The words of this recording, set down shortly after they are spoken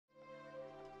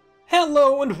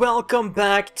Hello and welcome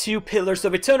back to Pillars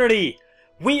of Eternity.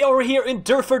 We are here in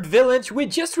Durford Village. We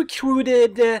just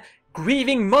recruited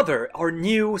Grieving Mother, our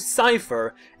new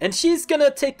cipher, and she's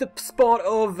gonna take the spot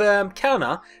of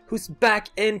Kana, who's back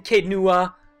in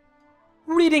Kaednua,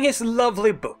 reading his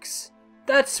lovely books.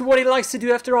 That's what he likes to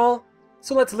do after all,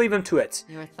 so let's leave him to it.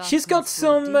 She's got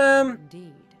some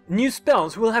new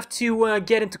spells. We'll have to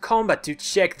get into combat to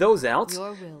check those out.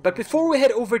 But before we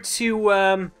head over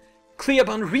to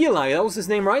Cleoban Reali, that was his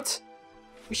name, right?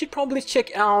 We should probably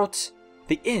check out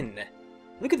the inn.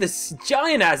 Look at this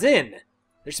giant-ass inn.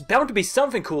 There's bound to be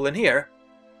something cool in here.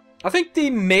 I think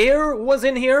the mayor was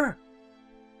in here.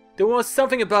 There was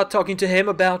something about talking to him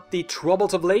about the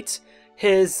troubles of late.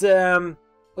 His,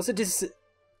 was it his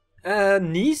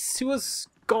niece who was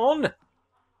gone?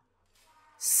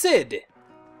 Sid.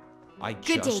 I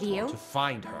just want to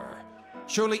find her.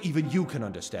 Surely even you can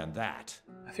understand that.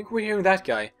 I think we're hearing that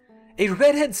guy. A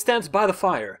redhead stands by the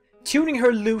fire, tuning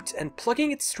her lute and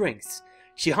plucking its strings.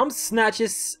 She hums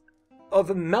snatches of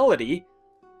a melody.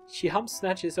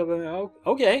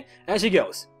 Okay, as she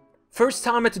goes. First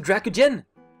time at the Dracogen.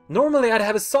 Normally I'd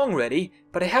have a song ready,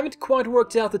 but I haven't quite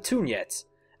worked out the tune yet.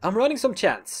 I'm writing some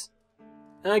chants.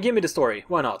 Give me the story,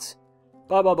 why not?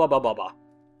 Blah blah blah blah blah blah.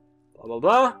 Blah blah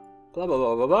blah. Blah blah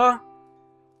blah blah blah.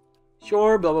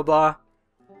 Sure, blah blah blah.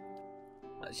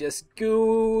 Let's just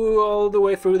go all the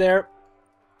way through there.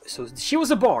 So she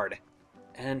was a bard.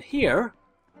 And here...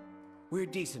 We're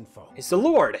decent folk. It's the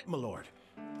Lord. My lord.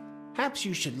 Perhaps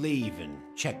you should leave and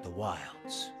check the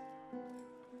wilds.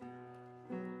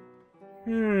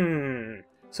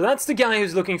 So that's the guy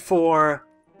who's looking for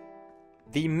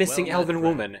the missing elven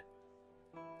woman.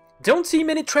 Don't see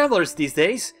many travelers these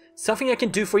days. Something I can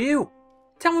do for you.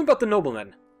 Tell me about the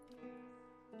nobleman.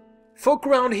 Folk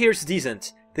around here's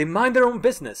decent. They mind their own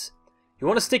business. You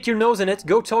want to stick your nose in it,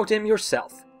 go talk to him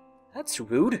yourself. That's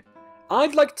rude.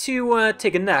 I'd like to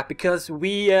take a nap because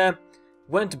we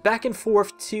went back and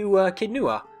forth to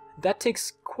Kaednua. That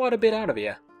takes quite a bit out of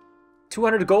you.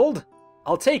 200 gold?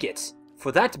 I'll take it.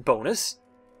 For that bonus.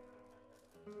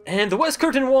 And the west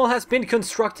curtain wall has been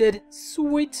constructed.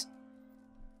 Sweet.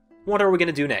 What are we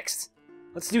gonna do next?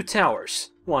 Let's do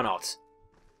towers. Why not?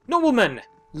 Nobleman!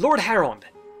 Lord Harond.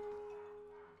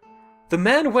 The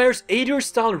man wears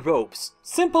Adir-style robes,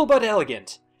 simple but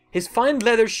elegant. His fine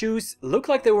leather shoes look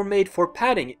like they were made for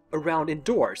padding around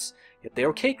indoors, yet they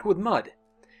are caked with mud.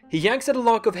 He yanks at a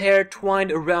lock of hair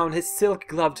twined around his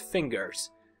silk-gloved fingers.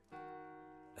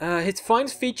 His fine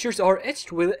features are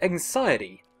etched with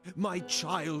anxiety. My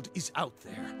child is out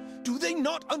there. Do they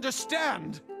not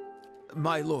understand?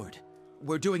 My lord,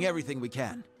 we're doing everything we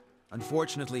can.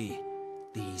 Unfortunately,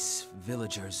 these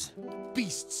villagers...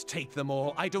 Beasts take them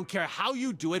all. I don't care how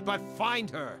you do it, but find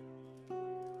her.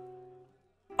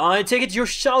 I take it your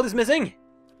child is missing?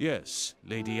 Yes,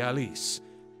 Lady Alice,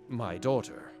 my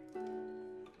daughter.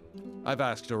 I've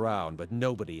asked around, but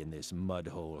nobody in this mud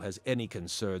hole has any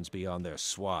concerns beyond their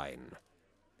swine.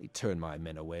 They turn my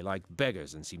men away like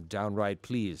beggars and seem downright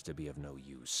pleased to be of no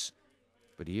use.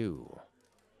 But you're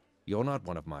not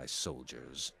one of my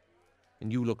soldiers.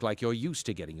 And you look like you're used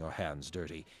to getting your hands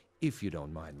dirty, if you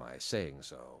don't mind my saying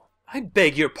so. I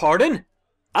beg your pardon?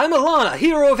 I'm Alana,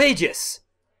 hero of Aegis.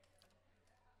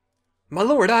 My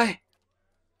lord,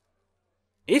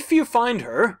 If you find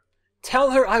her,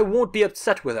 tell her I won't be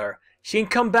upset with her. She can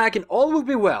come back and all will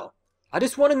be well. I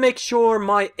just want to make sure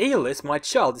my Alice, my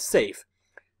child, is safe.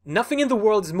 Nothing in the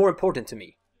world is more important to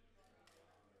me.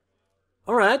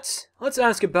 Alright, let's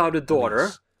ask about the daughter.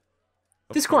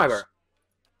 Describe her.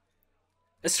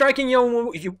 A striking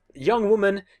young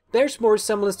woman bears more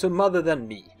resemblance to a mother than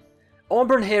me.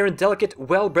 Auburn hair and delicate,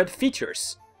 well-bred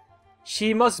features.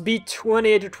 She must be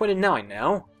 28 or 29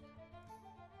 now.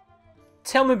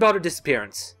 Tell me about her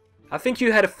disappearance. I think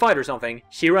you had a fight or something.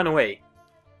 She ran away.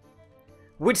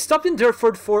 We'd stopped in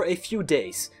Durford for a few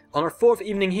days. On our 4th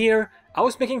evening here, I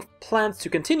was making plans to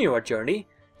continue our journey.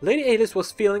 Lady Alice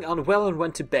was feeling unwell and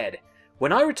went to bed.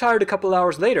 When I retired a couple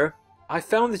hours later, I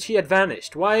found that she had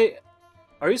vanished. Why...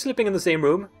 Are you sleeping in the same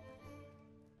room?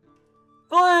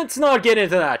 Let's not get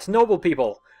into that, noble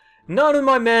people. None of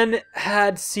my men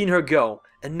had seen her go,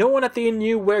 and no one at the inn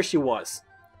knew where she was.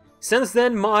 Since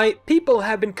then, my people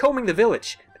have been combing the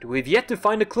village, but we've yet to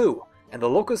find a clue, and the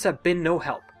locals have been no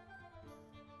help.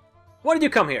 Why did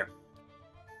you come here?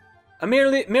 I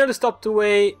merely stopped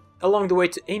away along the way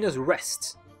to Aina's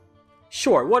Rest.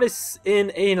 Sure, what is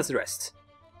in Aina's Rest?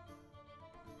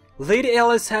 Lady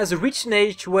Alice has reached an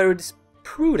age where it is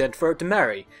prudent for her to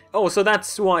marry. Oh, so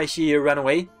that's why she ran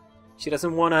away? She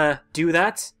doesn't want to do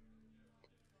that?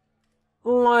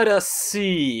 Let us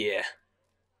see.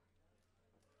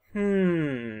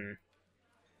 It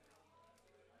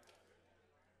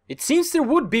seems there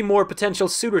would be more potential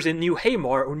suitors in New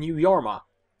Hamar or New Yarma.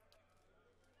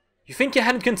 You think I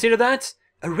hadn't considered that?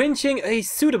 Arranging a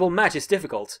suitable match is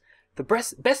difficult. The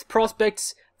best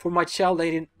prospects for my child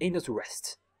lady ain't to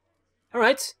rest.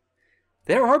 Alright.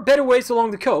 There are better ways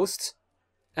along the coast.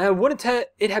 Wouldn't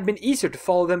it have been easier to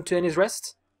follow them to Annie's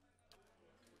Rest?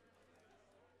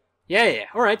 Yeah,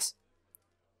 alright.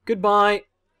 Goodbye.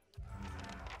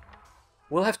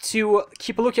 We'll have to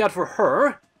keep a lookout for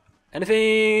her.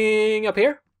 Anything up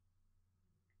here?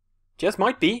 Just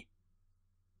might be.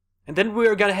 And then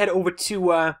we're gonna head over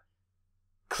to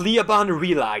Cleaban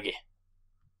Relag,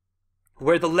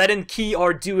 where the Leaden Key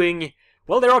are doing...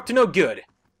 well, they're up to no good.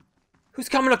 Who's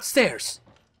coming upstairs?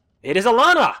 It is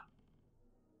Alana!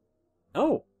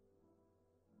 Oh.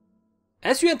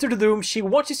 As you enter the room, she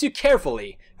watches you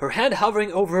carefully, her hand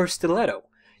hovering over her stiletto.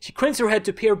 She cranes her head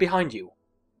to peer behind you.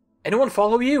 Anyone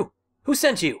follow you? Who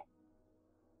sent you?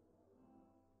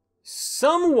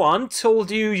 Someone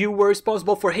told you you were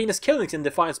responsible for heinous killings in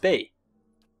Defiance Bay.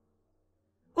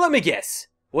 Let me guess.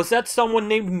 Was that someone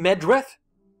named Medreth?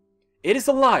 It is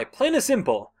a lie, plain and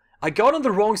simple. I got on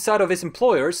the wrong side of his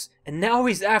employers, and now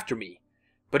he's after me.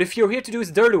 But if you're here to do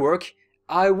his dirty work,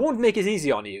 I won't make it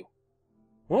easy on you.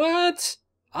 What?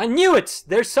 I knew it!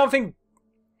 There's some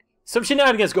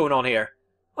shenanigans going on here.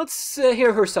 Let's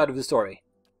hear her side of the story.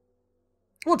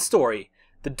 What story?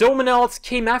 The Dominals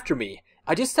came after me.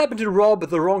 I just happened to rob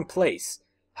the wrong place.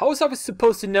 How was I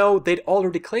supposed to know they'd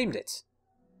already claimed it?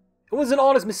 It was an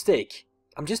honest mistake.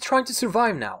 I'm just trying to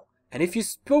survive now. And if you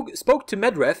spoke to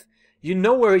Medreth, you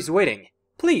know where he's waiting.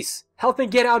 Please, help me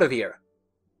get out of here.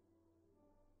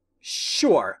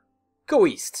 Sure. Go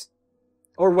east.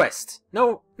 Or west.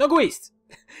 No, go east.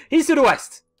 East to the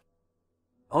west.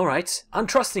 Alright, I'm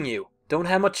trusting you. Don't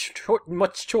have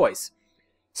much choice.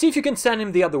 See if you can send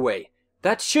him the other way.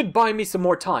 That should buy me some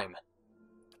more time.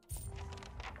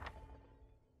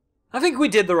 I think we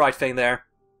did the right thing there.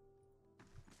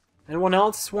 Anyone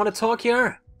else want to talk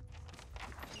here?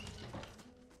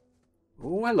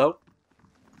 Oh, hello.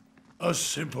 A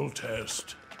simple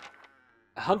test.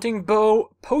 A hunting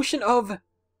bow, potion of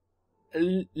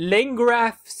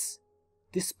Langrath's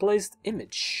displaced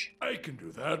image. I can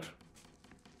do that.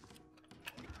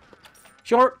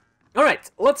 Sure.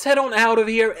 Alright, let's head on out of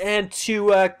here and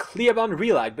to Cleaban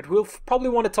Relag, but we'll probably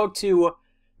want to talk to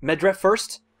Medreth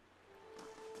first.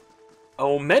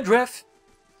 Oh, Medreth.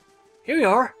 Here we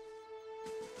are.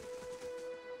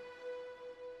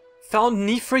 Found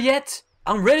Nifra yet?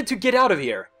 I'm ready to get out of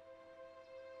here.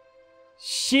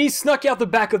 She snuck out the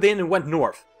back of the inn and went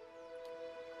north.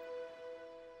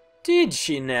 Did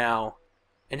she now?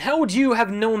 And how would you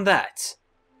have known that?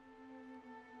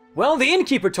 Well, the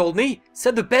innkeeper told me,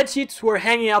 said the bedsheets were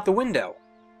hanging out the window.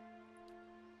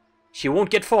 She won't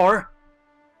get far.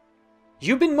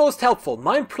 You've been most helpful.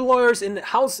 My employers in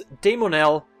House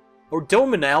Dominal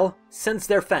sends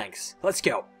their thanks. Let's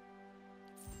go.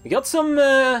 We got some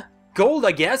gold,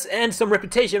 I guess, and some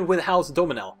reputation with House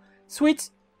Dominal. Sweet.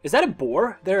 Is that a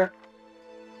boar? There.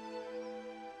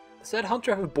 Does that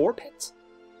hunter have a boar pet?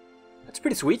 That's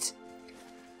pretty sweet.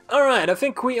 Alright, I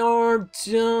think we are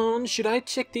done. Should I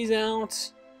check these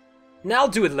out? No, I'll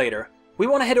do it later. We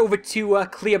want to head over to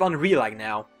Cleaban Relag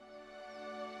now.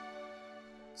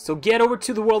 So get over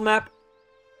to the world map.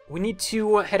 We need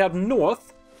to head up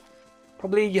north.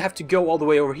 Probably you have to go all the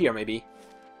way over here, maybe.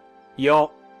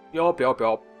 Yup.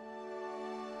 Oh,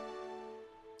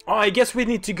 I guess we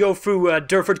need to go through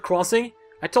Durford Crossing.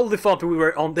 I totally thought we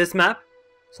were on this map.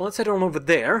 So let's head on over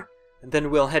there. And then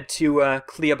we'll head to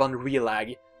Cleaban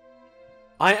Relag.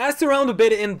 I asked around a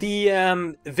bit in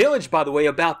the village, by the way,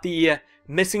 about the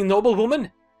missing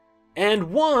noblewoman.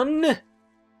 And one,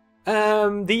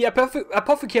 the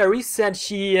apothecary said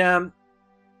she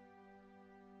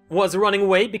was running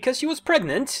away because she was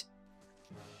pregnant.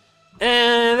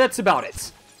 And that's about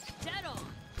it.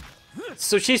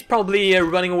 So she's probably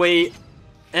running away,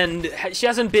 and she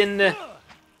hasn't been...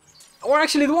 Or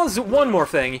actually, there was one more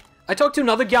thing. I talked to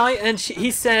another guy, and he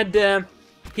said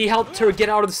he helped her get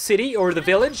out of the city, or the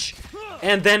village,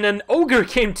 and then an ogre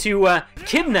came to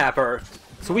kidnap her.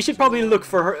 So we should probably look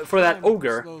for that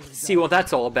ogre, see what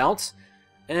that's all about.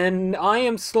 And I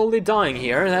am slowly dying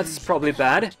here, that's probably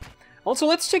bad. Also,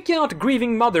 let's check out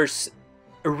Grieving Mother's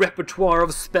repertoire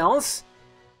of spells.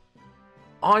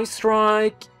 Eye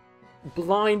Strike,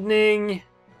 Blinding,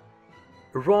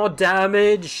 Raw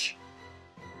Damage,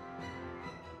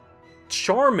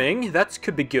 Charming, that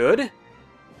could be good.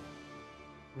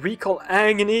 Recall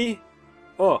Agony.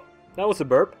 Oh, that was a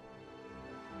burp.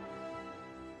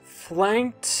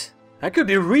 Flanked. That could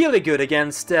be really good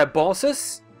against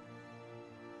bosses.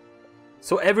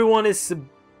 So everyone is,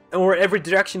 or every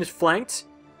direction is flanked.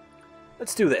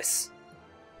 Let's do this.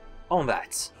 On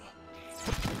that.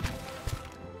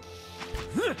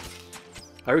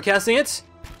 Are you casting it?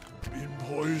 In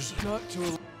poison.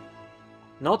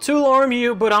 Not to alarm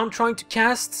you, but I'm trying to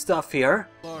cast stuff here.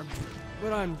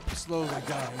 But I'm slowly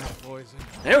dying of poison.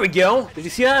 There we go. Did you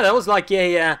see that? That was like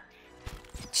a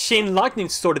chain lightning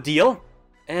sort of deal.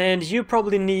 And you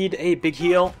probably need a big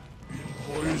heal.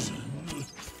 Poison.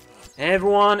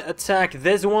 Everyone attack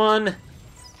this one.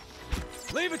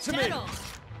 Leave it to me.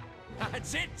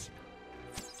 That's it.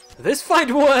 This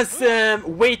fight was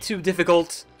way too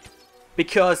difficult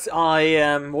because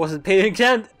I wasn't paying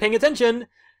attention.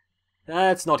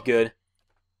 That's not good.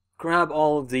 Grab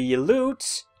all the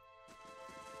loot.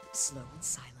 Slow and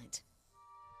silent.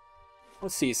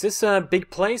 Let's see, is this a big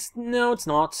place? No, it's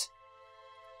not.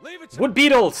 Leave it to Wood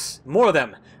beetles! More of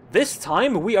them. This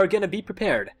time we are gonna be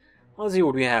prepared. Let's see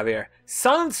what we have here.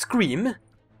 Silent Scream.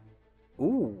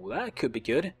 Ooh, that could be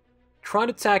good. Try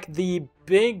to attack the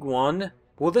big one.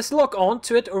 Will this lock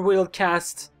onto it or will it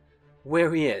cast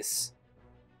where he is?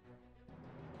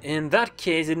 In that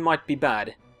case, it might be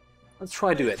bad. Let's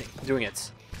try doing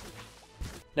it.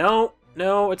 No,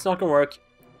 no, it's not gonna work.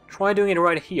 Try doing it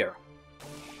right here.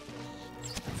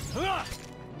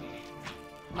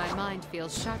 My mind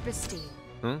feels sharp as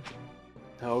steel.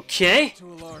 Okay, to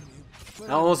alarm you. But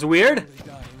that was weird. I'm slowly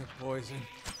dying of poison.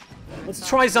 Let's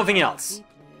try something else.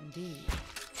 Indeed.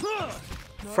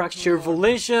 Fracture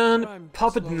Volition,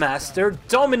 Puppet Master,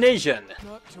 Domination.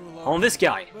 Not to alarm On this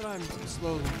guy. But I'm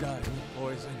slowly dying of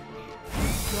poison.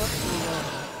 Not to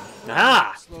alarm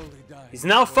Ah! Slowly dying. He's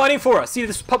now fighting for us. See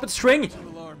this puppet string? To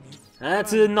alarm you.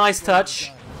 That's a nice touch.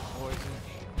 Dying of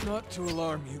poison. Not to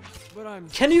alarm you. But I'm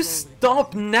Can you slowly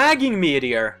stop nagging me,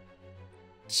 dear?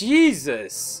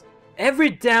 Jesus. Every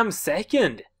damn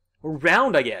second. Or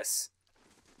round, I guess.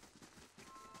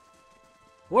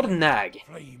 What a nag.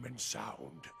 Flame and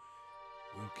sound.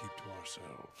 We'll keep to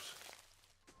ourselves.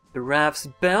 The Raph's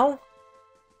Bell?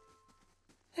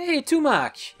 Hey,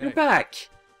 Tumak, you're back.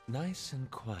 Nice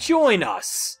and quiet. Join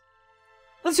us.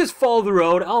 Let's just follow the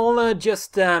road. I'll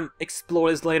just explore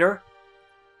this later.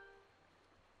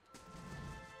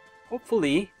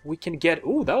 Hopefully we can get...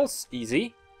 Ooh, that was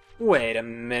easy. Wait a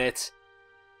minute.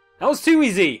 That was too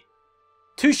easy.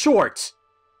 Too short.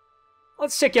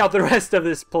 Let's check out the rest of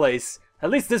this place. At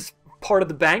least this part of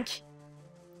the bank.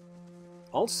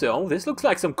 Also, this looks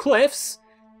like some cliffs.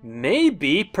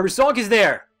 Maybe Persog is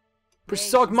there.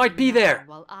 Persog might be there.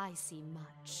 While I see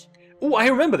much. Oh, I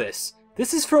remember this.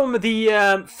 This is from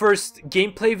the first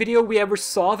gameplay video we ever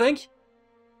saw, I think.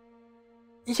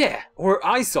 Yeah, or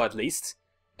I saw at least.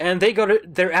 And they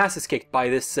got their asses kicked by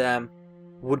this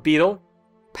wood beetle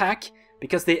pack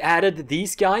because they added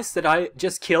these guys that I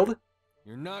just killed.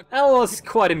 You're not That was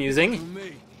quite to amusing.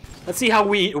 me. Let's see how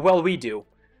well we do.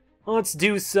 Let's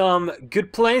do some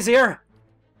good plays here.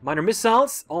 Minor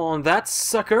missiles on that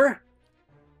sucker.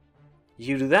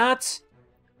 You do that.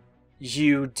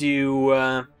 You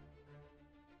do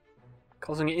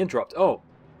causing an interrupt. Oh,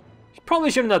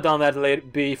 probably shouldn't have done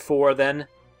that before then.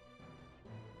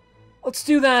 Let's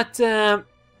do that.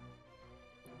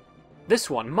 This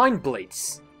one, Mind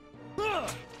Blades. Got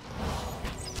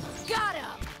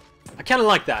him. I kind of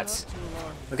like that.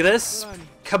 Look at this.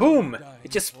 Kaboom!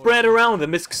 It just spread around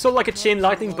them. It's sort of like a chain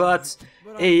lightning, but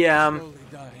a Slowly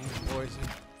dying of poison.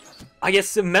 I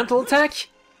guess a mental attack.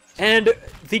 And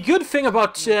the good thing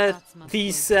about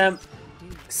these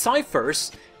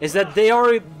ciphers is that they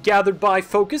are gathered by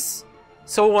focus,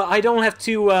 so I don't have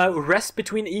to rest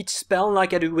between each spell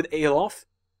like I do with Aelof.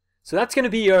 So that's going to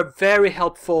be a very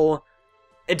helpful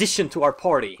addition to our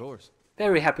party. Of course.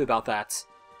 Very happy about that.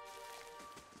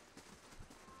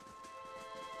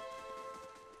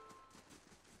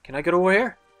 Can I get over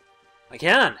here? I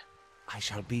can. I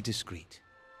shall be discreet.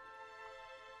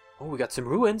 Oh, we got some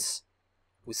ruins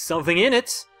with something in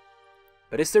it.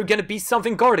 But is there gonna be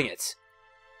something guarding it?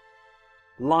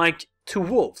 Like two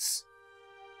wolves.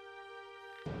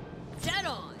 Dead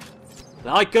on.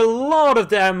 Like a lot of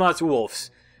damn much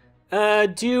wolves.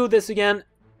 Do this again.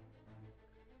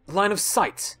 Line of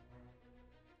sight.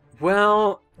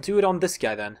 Well, do it on this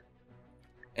guy then.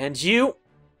 And you.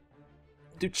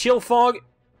 Do chill fog.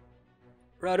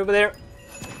 Right over there.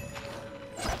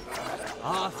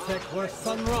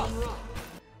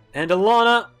 And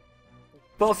Alana.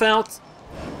 Buff out.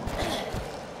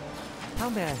 How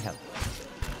may I help?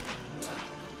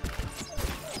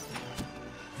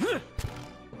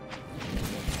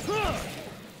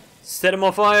 Set them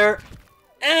on fire.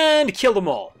 And kill them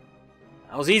all.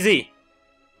 That was easy.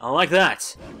 I like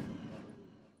that.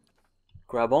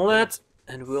 Grab all that,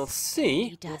 and we'll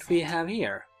see what we have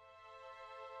here.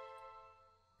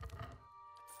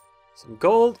 Some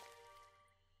gold.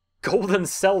 Golden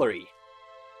celery.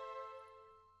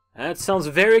 That sounds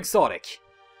very exotic.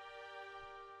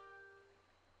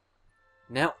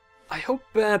 Now, I hope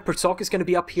Pertok is going to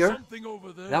be up here.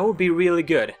 That would be really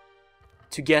good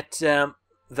to get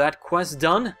that quest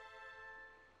done.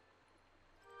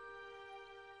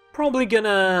 Probably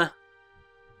gonna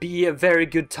be a very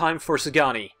good time for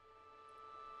Sagani.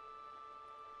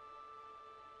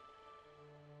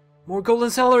 More golden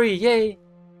celery, yay!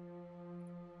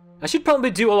 I should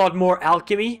probably do a lot more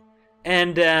alchemy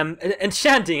and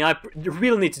enchanting. I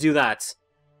really need to do that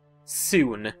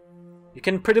soon. You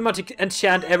can pretty much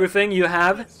enchant everything you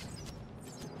have.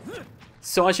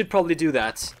 So I should probably do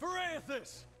that.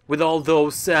 With all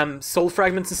those soul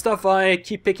fragments and stuff I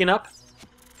keep picking up.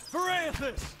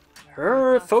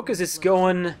 Her focus is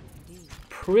going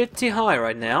pretty high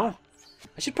right now.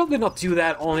 I should probably not do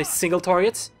that on a single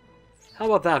target. How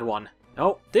about that one?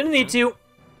 Oh, didn't need to.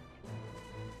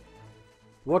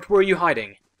 What were you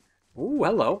hiding? Ooh,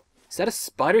 hello. Is that a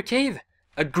spider cave?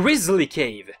 A grizzly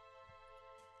cave?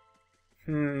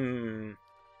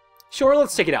 Sure,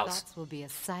 let's check it out. Thoughts will be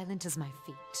as silent as my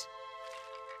feet.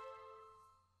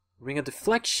 Ring of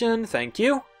deflection, thank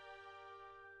you.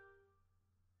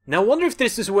 Now, I wonder if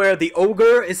this is where the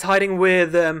ogre is hiding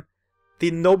with the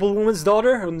noblewoman's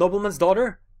daughter, or nobleman's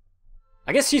daughter.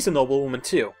 I guess she's a noblewoman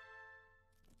too.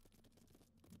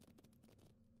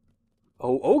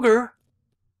 Oh, ogre?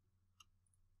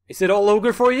 Is it all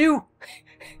ogre for you?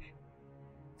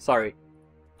 Sorry.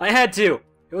 I had to.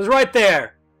 It was right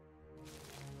there.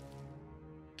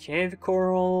 Cave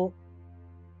coral.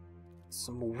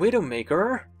 Some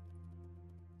widowmaker.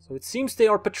 So it seems they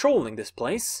are patrolling this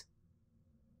place.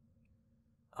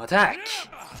 Attack.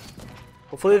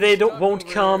 Hopefully they won't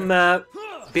come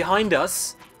behind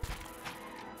us.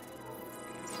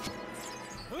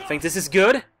 I think this is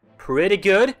good. Pretty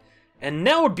good. And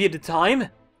now would be the time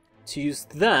to use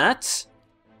that.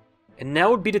 And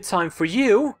now would be the time for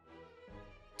you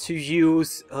to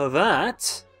use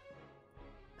that.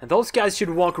 And those guys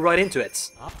should walk right into it.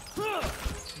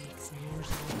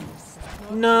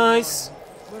 Nice.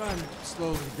 But I'm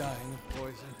slowly dying of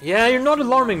poison. Yeah, you're not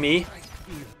alarming me.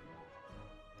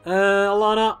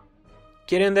 Alana,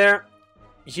 get in there.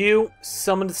 You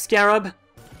summon the scarab.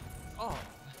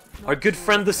 Our good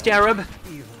friend the scarab.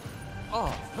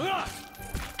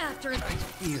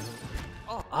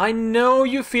 I know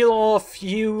you feel off,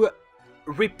 you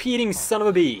repeating son of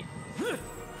a bee.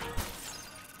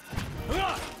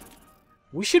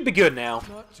 We should be good now.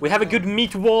 We have a good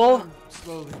meat wall.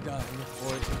 Slowly dying of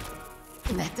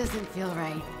poison. That doesn't feel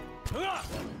right.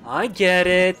 I get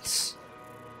it.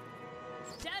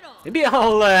 Maybe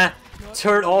I'll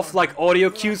turn off like audio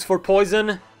cues for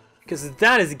poison, because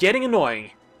that is getting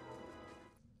annoying.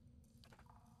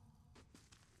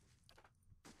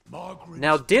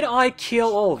 Now, did I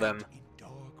kill all of them?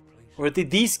 Or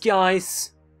did these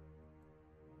guys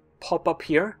pop up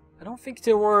here? I don't think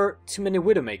there were too many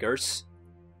widowmakers.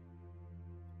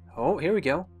 Oh, here we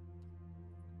go.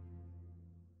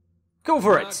 Go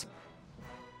for it!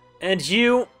 And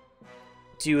you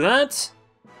do that.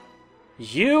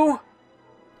 You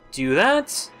do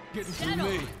that. Getting through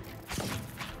me.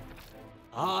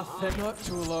 Not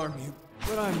to alarm you,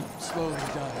 but I'm slowly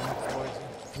dying of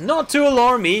poison. Not to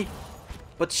alarm me,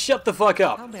 but shut the fuck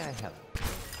up. How may I help?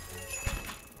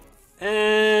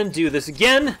 And do this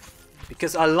again,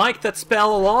 because I like that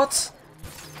spell a lot.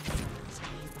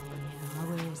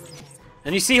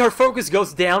 And you see her focus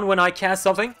goes down when I cast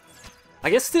something.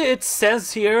 I guess it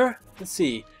says here, let's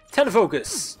see, 10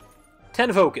 focus.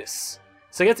 10 focus.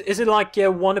 So is it like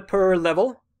 1 per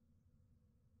level?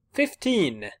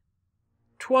 15.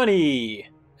 20.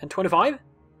 And 25?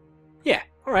 Yeah,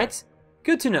 alright.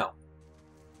 Good to know.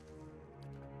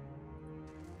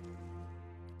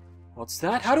 What's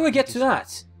that? How do I get to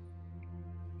that?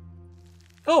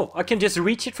 Oh, I can just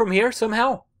reach it from here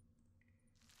somehow?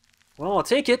 Well, I'll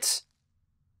take it.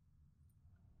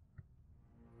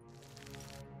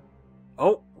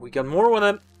 Oh, we got more with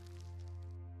them.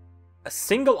 A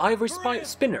single ivory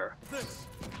spinner.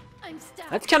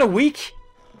 That's kind of weak.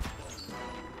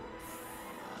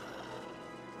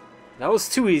 That was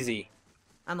too easy.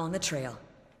 I'm on the trail.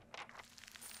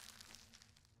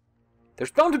 There's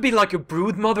bound to be like a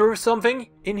brood mother or something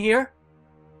in here.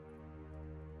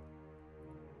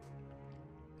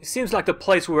 It seems like the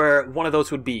place where one of those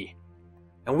would be.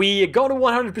 And we got a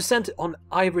 100% on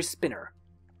ivory spinner.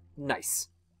 Nice.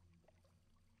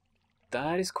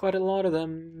 That is quite a lot of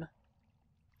them.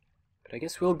 But But I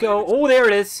guess we'll go... Oh, there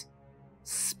it is!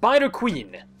 Spider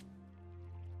Queen!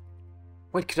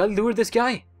 Wait, could I lure this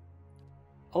guy?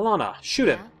 Alana, shoot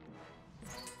him.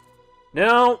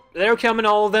 No, they're coming,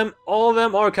 all of them. All of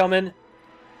them are coming.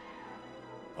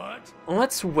 What?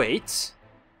 Let's wait.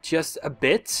 Just a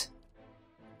bit.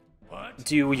 What?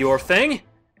 Do your thing.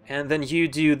 And then you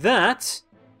do that.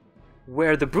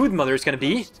 Where the broodmother is gonna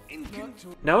be.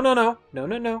 No, no, no. No,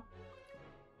 no, no.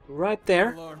 Right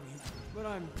there. Alarm you, but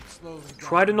I'm slowly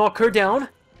Try to knock her down.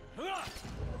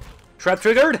 Trap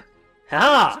triggered.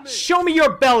 Haha! Show me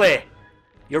your belly!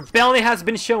 Your belly has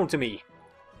been shown to me.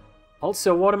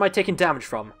 Also, what am I taking damage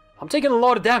from? I'm taking a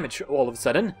lot of damage all of a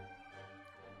sudden.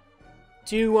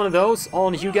 Do one of those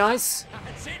on you guys.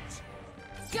 That's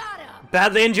it.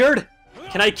 Badly injured.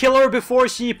 Can I kill her before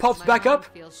she pops back up?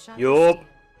 Yup.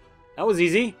 That was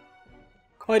easy.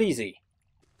 Quite easy.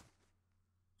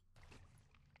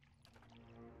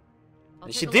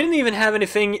 She didn't even have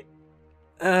anything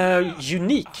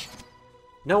unique.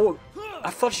 No, I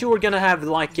thought she were gonna have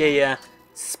like a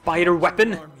spider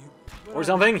weapon or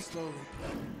something.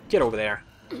 Get over there.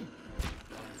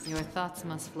 Your thoughts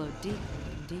must flow deeply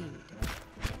indeed.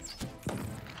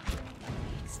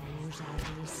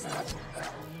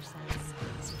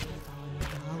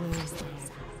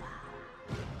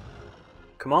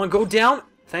 Come on, go down.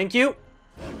 Thank you.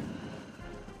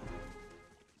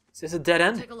 Is this a dead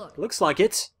end? Take a look. Looks like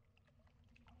it.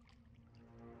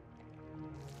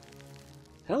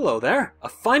 Hello there. A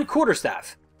fine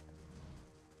quarterstaff.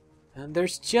 And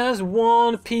there's just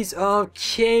one piece of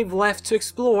cave left to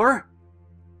explore.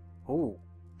 Oh,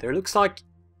 there looks like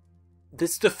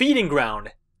this is the feeding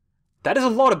ground. That is a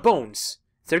lot of bones.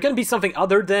 Is there gonna be something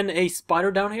other than a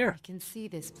spider down here? I can see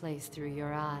this place through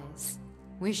your eyes.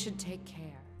 We should take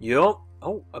care. Yup.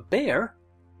 Oh, a bear?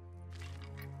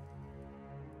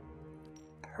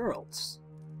 Pearls.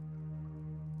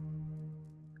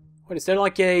 What, is there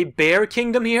like a bear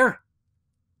kingdom here?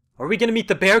 Are we gonna meet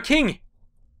the Bear King?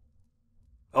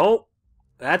 Oh,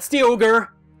 that's the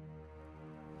ogre.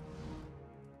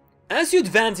 As you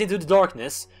advance into the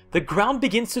darkness, the ground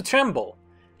begins to tremble.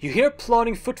 You hear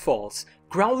plodding footfalls,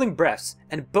 growling breaths,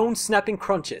 and bone-snapping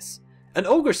crunches. An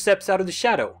ogre steps out of the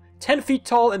shadow, 10 feet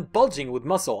tall and bulging with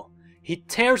muscle. He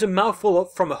tears a mouthful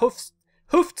from a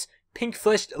hoofed,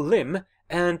 pink-fleshed limb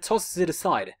and tosses it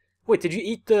aside. Wait, did you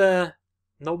eat the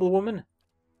noblewoman?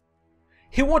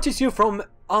 He watches you from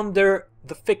under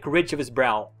the thick ridge of his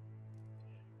brow.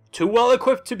 Too well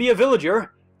equipped to be a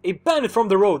villager? A bandit from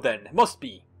the road then, must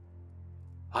be.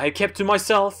 I kept to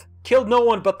myself, killed no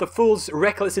one but the fools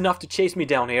reckless enough to chase me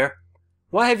down here.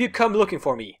 Why have you come looking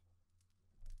for me?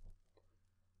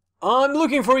 I'm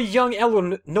looking for a young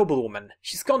elven noblewoman.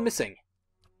 She's gone missing.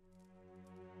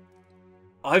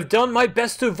 I've done my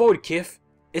best to avoid Kif,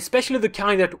 especially the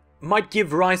kind that might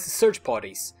give rise to search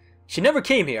parties. She never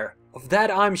came here, of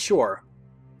that I'm sure.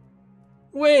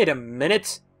 Wait a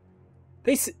minute.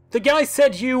 The guy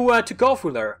said you took off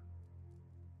with her.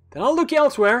 Then I'll look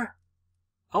elsewhere.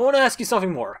 I want to ask you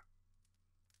something more.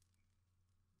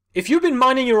 If you've been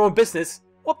minding your own business,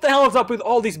 what the hell is up with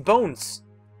all these bones?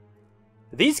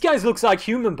 These guys look like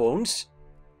human bones.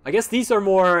 I guess these are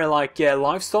more like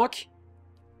livestock.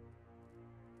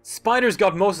 Spiders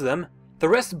got most of them. The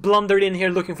rest blundered in here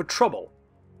looking for trouble.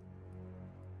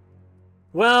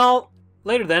 Well,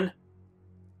 later then.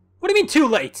 What do you mean too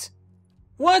late?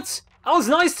 What? I was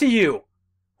nice to you.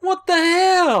 What the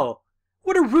hell?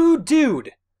 What a rude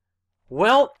dude.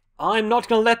 Well, I'm not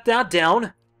gonna let that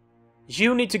down.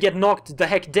 You need to get knocked the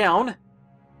heck down.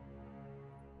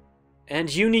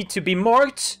 And you need to be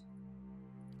marked.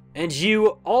 And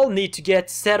you all need to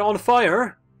get set on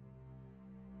fire.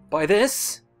 By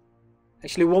this.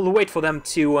 Actually, we'll wait for them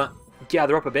to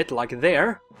gather up a bit, like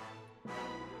there.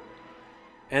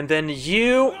 And then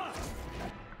you...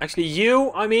 Actually,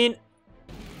 you, I mean...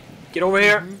 Get over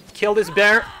here. Kill this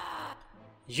bear.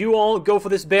 You all go for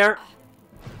this bear.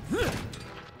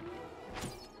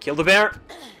 Kill the bear.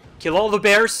 Kill all the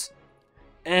bears.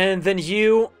 And then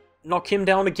you knock him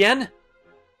down again.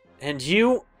 And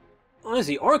you... What is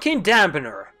he? Arcane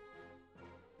Dampener.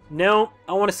 No,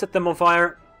 I want to set them on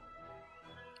fire.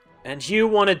 And you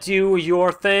want to do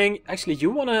your thing. Actually, you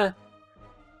want to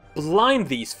blind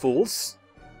these fools.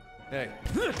 Hey.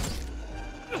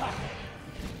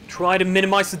 Try to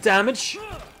minimize the damage.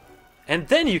 And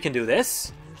then you can do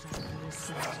this.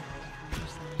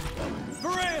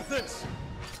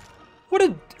 What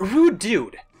a rude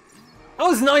dude. I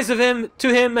was nice of him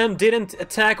to him and didn't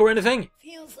attack or anything.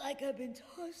 Feels like I've been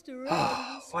tossed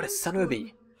around. What a son of a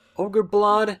bee. Ogre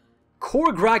blood.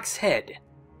 Korgrag's head.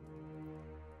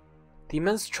 The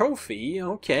immense trophy.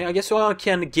 Okay, I guess I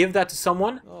can give that to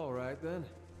someone. All right then.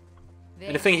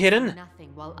 Anything hidden?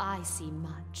 Nothing while I see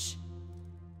much.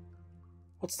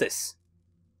 What's this?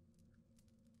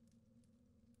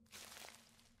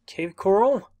 Cave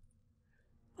coral?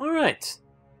 Alright.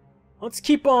 Let's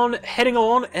keep on heading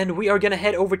on, and we are gonna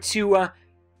head over to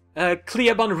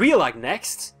Cleaban Realag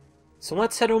next. So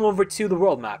let's head on over to the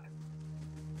world map.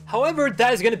 However,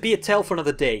 that is gonna be a tale for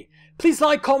another day. Please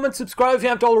like, comment, subscribe if you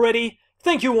haven't already.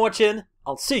 Thank you for watching.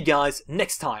 I'll see you guys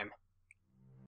next time.